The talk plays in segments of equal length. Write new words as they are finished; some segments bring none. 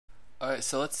Alright,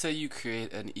 so let's say you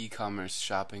create an e-commerce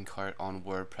shopping cart on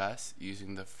WordPress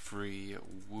using the free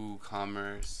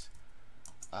WooCommerce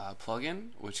plugin,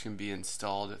 which can be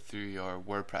installed through your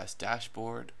WordPress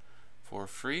dashboard for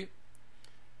free.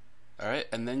 Alright,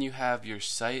 and then you have your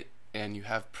site and you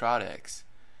have products,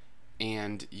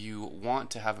 and you want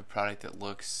to have a product that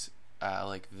looks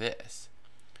like this,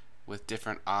 with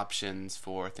different options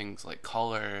for things like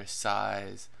color,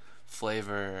 size,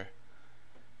 flavor,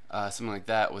 something like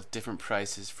that, with different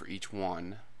prices for each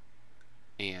one.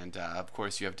 And of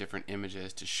course you have different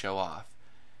images to show off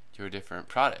your different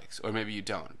products, or maybe you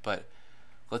don't. But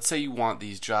let's say you want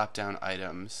these drop down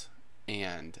items,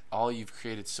 and all you've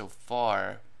created so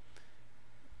far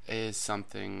is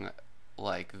something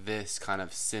like this kind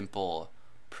of simple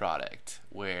product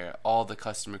where all the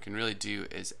customer can really do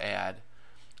is add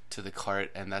to the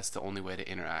cart, and that's the only way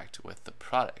to interact with the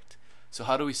product. So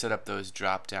how do we set up those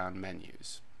drop down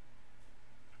menus?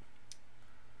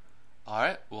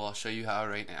 Alright, well, I'll show you how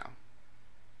right now.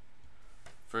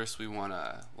 First we want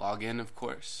to log in, of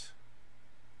course.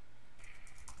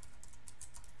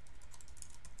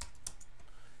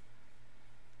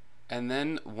 And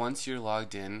then once you're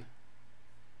logged in,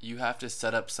 you have to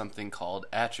set up something called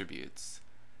attributes.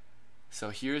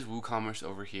 So here's WooCommerce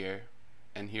over here,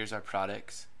 and here's our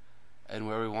products, and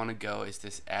where we want to go is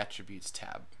this attributes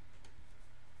tab.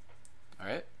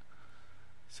 Alright,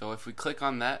 so if we click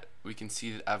on that, we can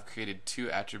see that I've created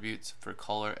two attributes for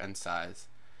color and size.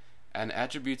 And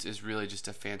attributes is really just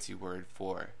a fancy word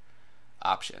for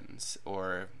options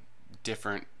or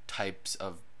different types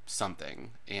of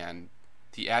something, and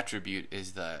the attribute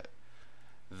is the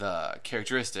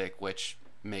characteristic which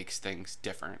makes things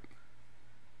different.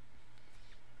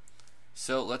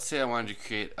 So let's say I wanted to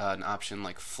create an option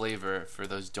like flavor for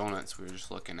those donuts we were just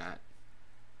looking at.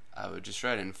 I would just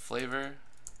write in flavor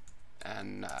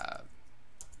and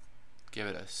give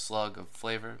it a slug of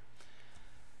flavor.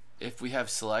 If we have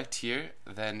select here,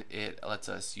 then it lets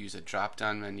us use a drop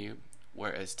down menu,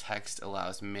 whereas text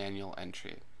allows manual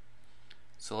entry.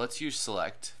 So let's use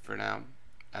select for now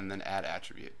and then add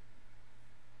attribute.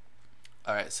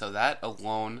 Alright, so that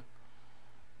alone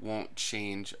won't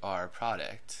change our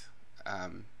product.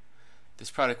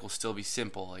 This product will still be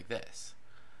simple like this,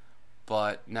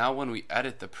 but now when we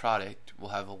edit the product,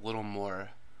 we'll have a little more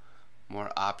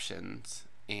options,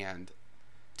 and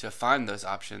to find those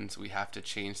options we have to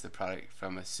change the product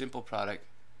from a simple product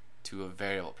to a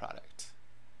variable product.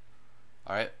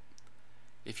 Alright,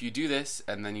 if you do this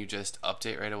and then you just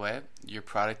update right away, your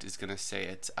product is going to say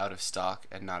it's out of stock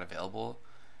and not available,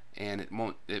 and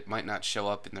it might not show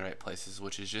up in the right places,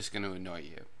 which is just going to annoy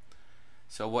you.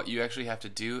 So what you actually have to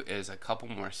do is a couple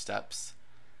more steps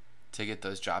to get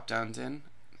those drop downs in,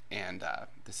 and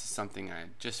this is something I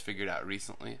just figured out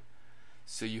recently.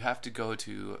 So you have to go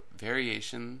to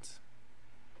variations,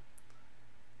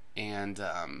 and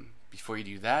before you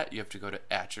do that you have to go to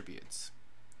attributes.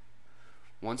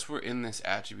 Once we're in this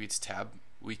attributes tab,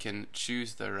 we can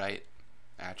choose the right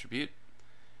attribute,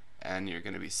 and you're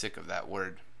going to be sick of that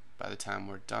word by the time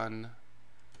we're done.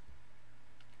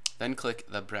 Then click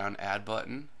the brown add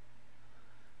button,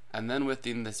 and then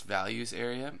within this values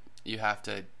area you have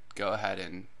to go ahead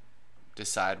and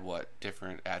decide what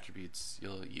different attributes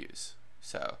you'll use.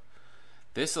 So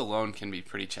this alone can be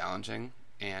pretty challenging,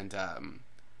 and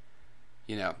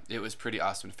you know, it was pretty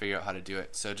awesome to figure out how to do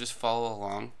it. So just follow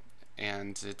along,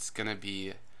 and it's gonna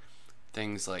be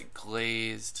things like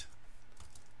glazed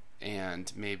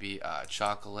and maybe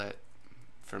chocolate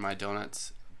for my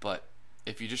donuts, but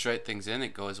if you just write things in,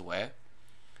 it goes away.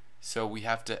 So we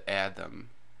have to add them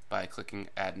by clicking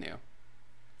add new,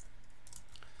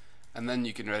 and then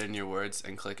you can write in your words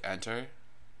and click enter,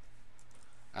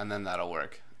 and then that'll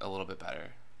work a little bit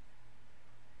better.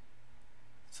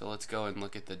 So let's go and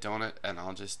look at the donut, and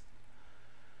I'll just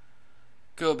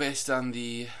go based on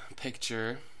the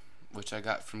picture which I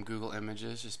got from Google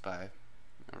Images just by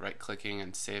right clicking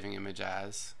and saving image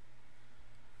as.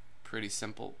 Pretty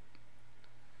simple.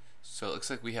 So it looks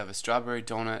like we have a strawberry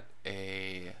donut,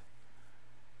 a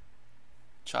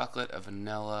chocolate, a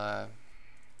vanilla,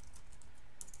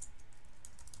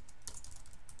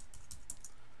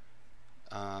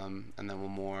 and then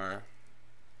one more,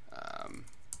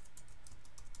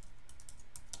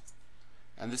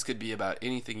 and this could be about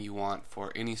anything you want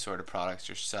for any sort of products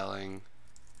you're selling.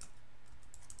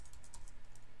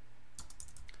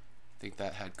 I think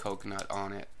that had coconut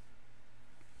on it,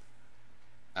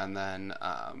 and then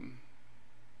I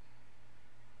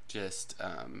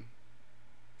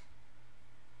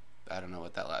don't know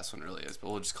what that last one really is, but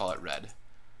we'll just call it red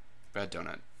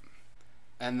donut.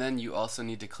 And then you also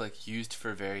need to click used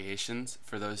for variations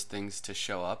for those things to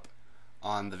show up.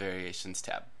 on the variations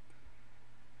tab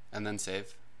and then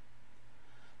save.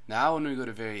 Now when we go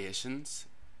to variations,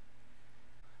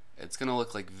 it's going to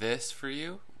look like this for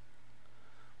you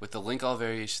with the link all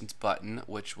variations button,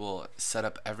 which will set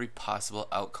up every possible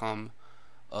outcome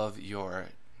of your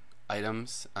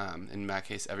items, in my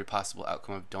case every possible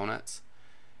outcome of donuts,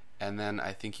 and then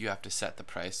I think you have to set the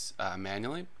price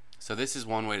manually. So this is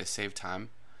one way to save time,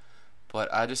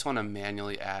 but I just want to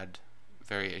manually add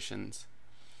variations,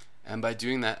 and by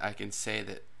doing that I can say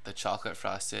that the chocolate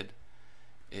frosted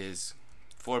is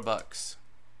 $4,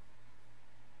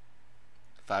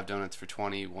 5 donuts for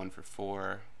 20, 1 for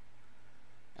 4,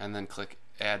 and then click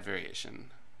add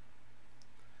variation.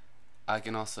 I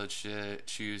can also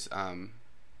choose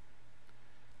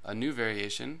a new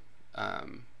variation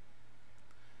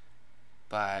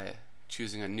by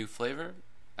choosing a new flavor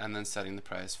and then setting the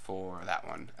price for that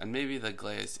one, and maybe the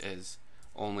glazed is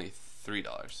only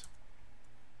 $3.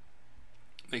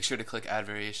 Make sure to click add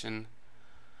variation,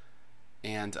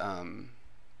 and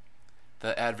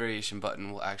the add variation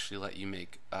button will actually let you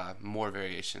make more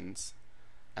variations,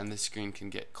 and the screen can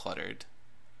get cluttered,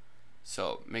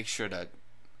 so make sure to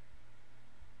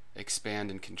expand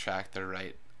and contract the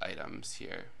right items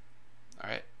here.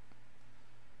 Alright,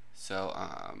 so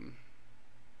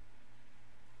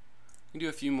you can do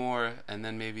a few more, and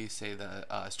then maybe say the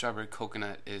strawberry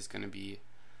coconut is going to be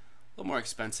a little more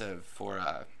expensive for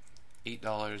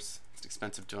 $8. It's an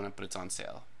expensive donut, but it's on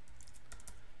sale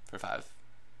for 5.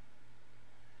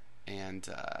 And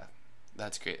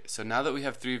that's great. So now that we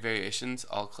have 3 variations,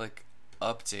 I'll click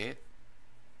update,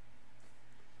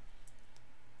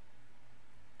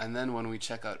 and then when we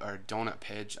check out our donut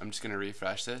page, I'm just going to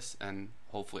refresh this and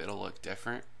hopefully it'll look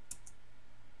different.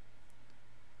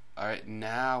 Alright,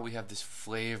 now we have this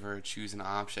flavor choose an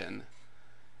option,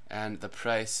 and the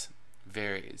price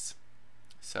varies.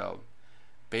 So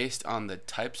based on the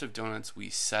types of donuts we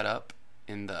set up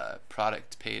in the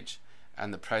product page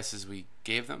and the prices we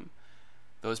gave them,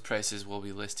 those prices will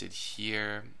be listed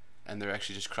here, and they're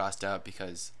actually just crossed out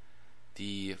because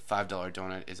the $5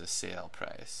 donut is a sale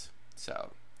price.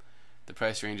 So the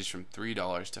price ranges from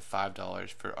 $3 to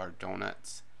 $5 for our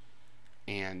donuts,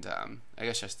 and I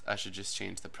guess I should just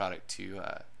change the product to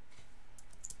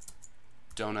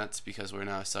donuts because we're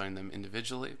now selling them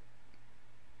individually.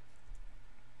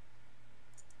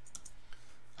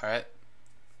 Alright,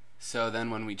 so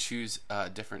then when we choose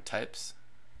different types,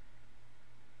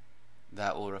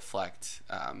 that will reflect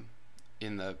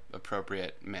in the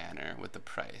appropriate manner with the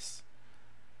price.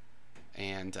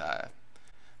 And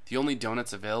the only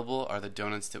donuts available are the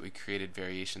donuts that we created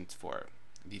variations for: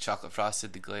 the chocolate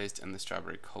frosted, the glazed, and the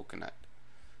strawberry coconut.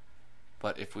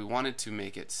 But if we wanted to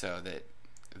make it so that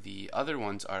the other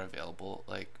ones are available,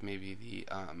 like maybe the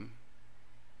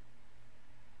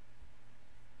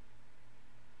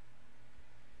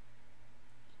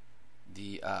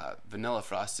vanilla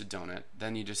frosted donut,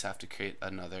 then you just have to create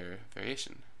another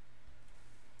variation.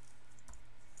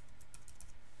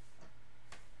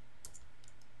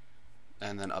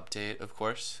 And then update, of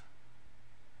course.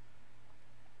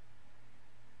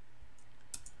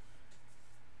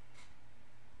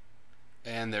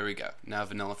 And there we go. Now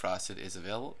vanilla frosted is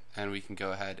available, and we can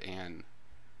go ahead and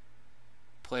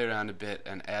play around a bit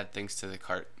and add things to the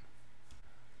cart.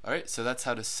 Alright, so that's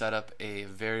how to set up a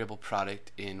variable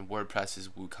product in WordPress's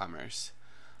WooCommerce.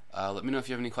 Let me know if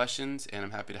you have any questions, and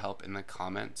I'm happy to help in the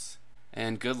comments.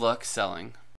 And good luck selling.